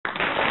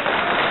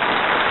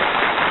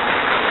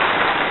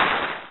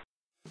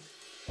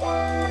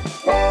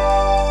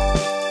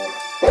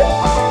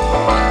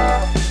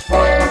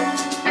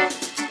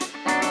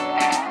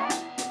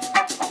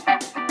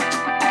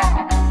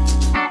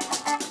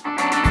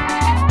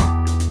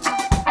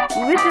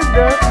is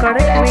the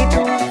correct way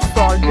to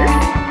solve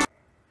this?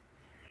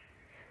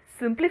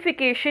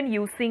 Simplification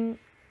using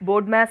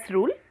BODMAS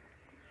rule.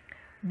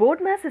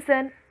 BODMAS is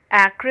an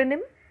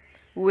acronym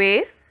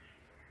where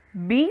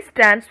B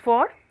stands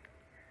for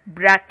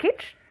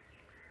bracket,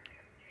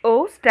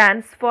 O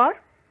stands for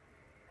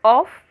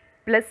of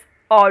plus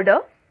order,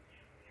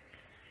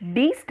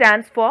 D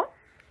stands for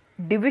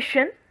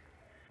division,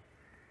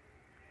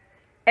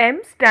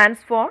 M stands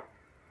for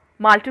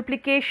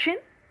multiplication,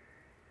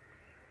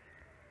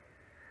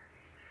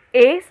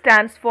 A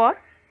stands for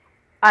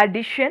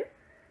addition,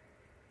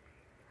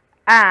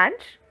 and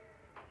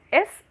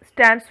S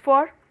stands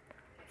for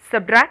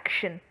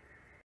subtraction.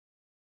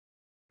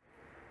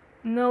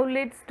 Now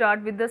let's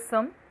start with the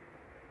sum.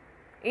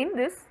 In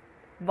this,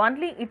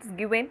 only it's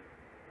given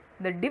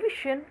the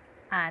division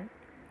and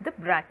the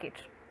bracket.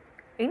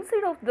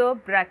 Inside of the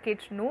bracket,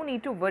 no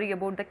need to worry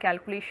about the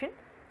calculation,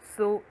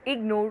 so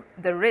ignore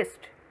the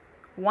rest.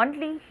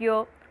 Only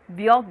here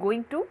we are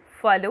going to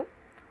follow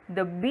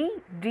the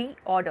BD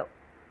order.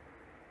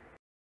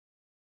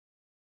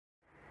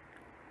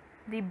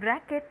 The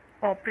bracket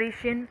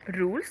operation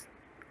rules.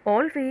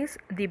 Always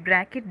the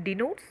bracket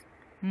denotes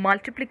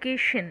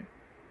multiplication,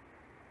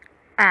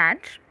 and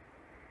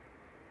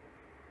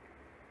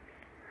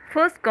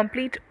first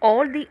complete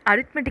all the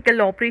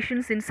arithmetical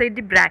operations inside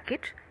the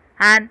bracket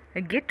and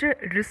get a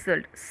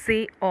result,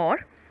 say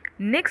or.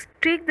 Next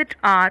take that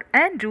R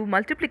and do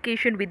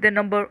multiplication with the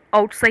number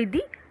outside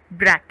the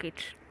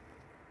bracket.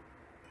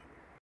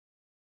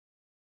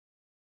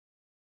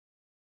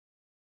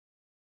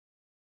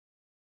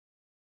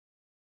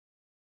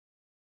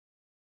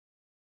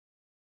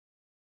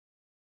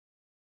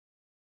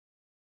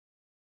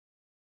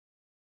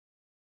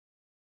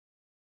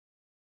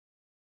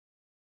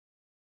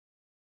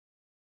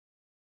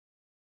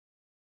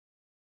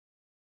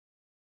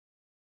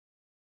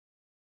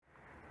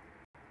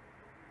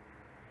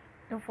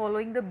 Now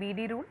following the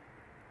BD rule,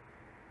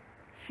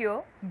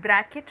 here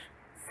bracket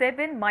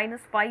 7 minus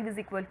 5 is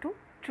equal to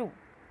 2.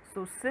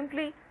 So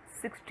simply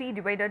 60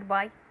 divided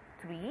by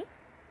 3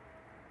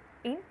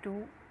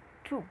 into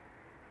 2.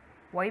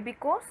 Why?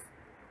 Because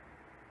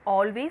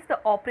always the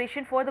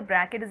operation for the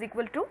bracket is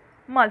equal to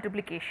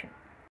multiplication.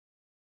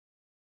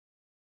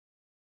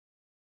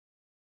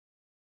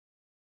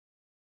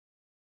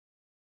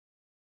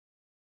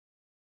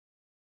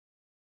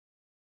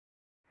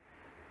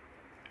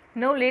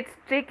 Now let's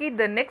take it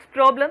the next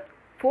problem.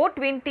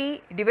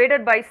 420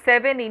 divided by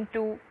 7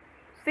 into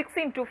 6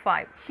 into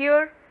 5.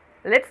 Here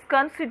let's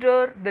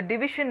consider the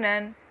division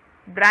and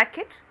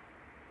bracket.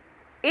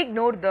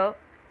 Ignore the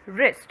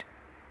rest.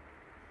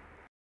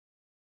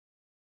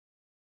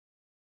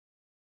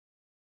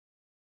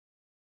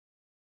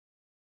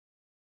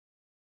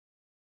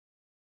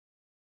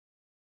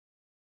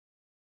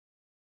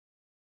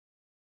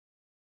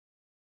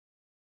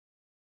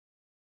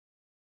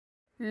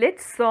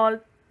 Let's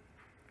solve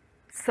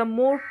some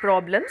more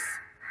problems,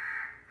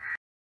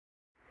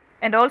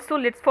 and also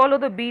let's follow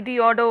the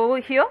BD order over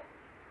here.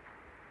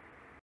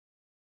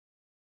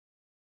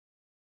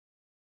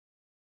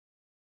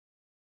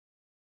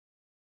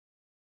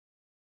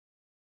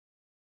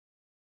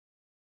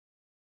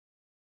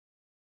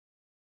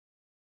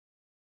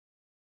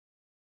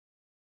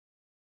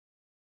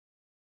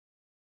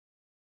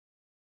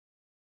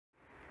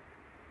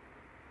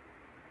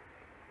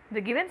 The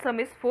given sum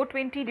is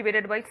 420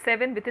 divided by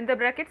 7 within the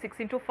bracket 6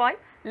 into 5.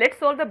 Let's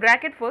solve the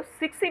bracket first.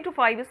 6 into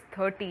 5 is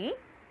 30.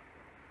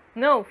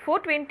 Now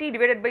 420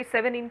 divided by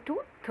 7 into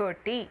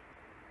 30.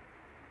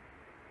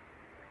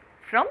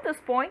 From this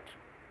point,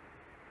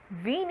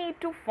 we need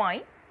to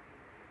find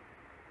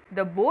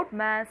the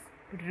BODMAS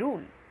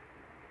rule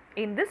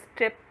in this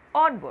step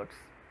onwards.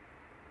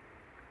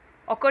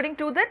 According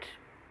to that,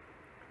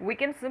 we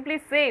can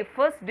simply say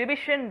first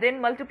division then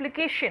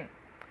multiplication.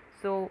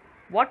 So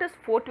what is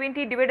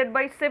 420 divided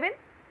by 7?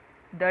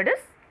 That is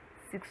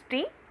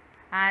 60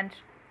 and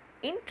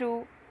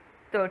into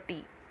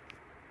 30.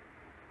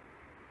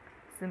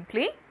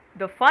 Simply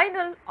the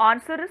final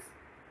answer is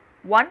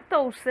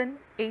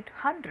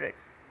 1800.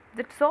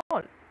 That's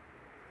all.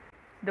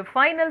 The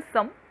final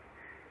sum.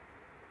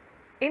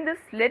 In this,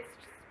 let's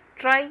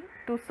try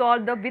to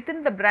solve the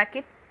within the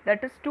bracket,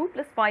 that is 2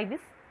 plus 5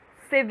 is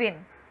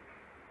 7.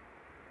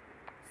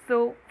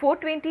 So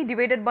 420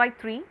 divided by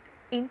 3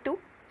 into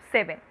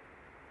 7.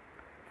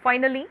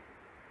 Finally,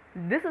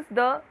 this is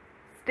the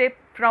step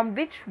from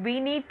which we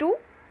need to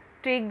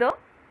take the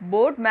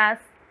BODMAS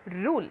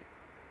rule.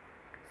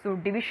 So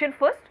division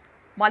first,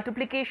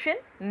 multiplication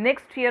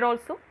next here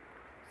also.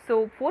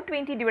 So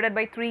 420 divided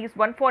by 3 is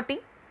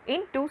 140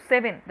 into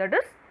 7, that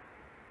is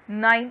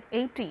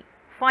 980.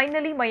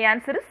 Finally, my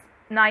answer is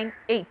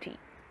 980.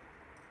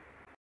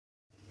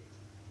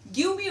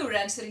 Give me your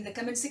answer in the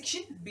comment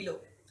section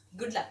below.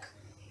 Good luck.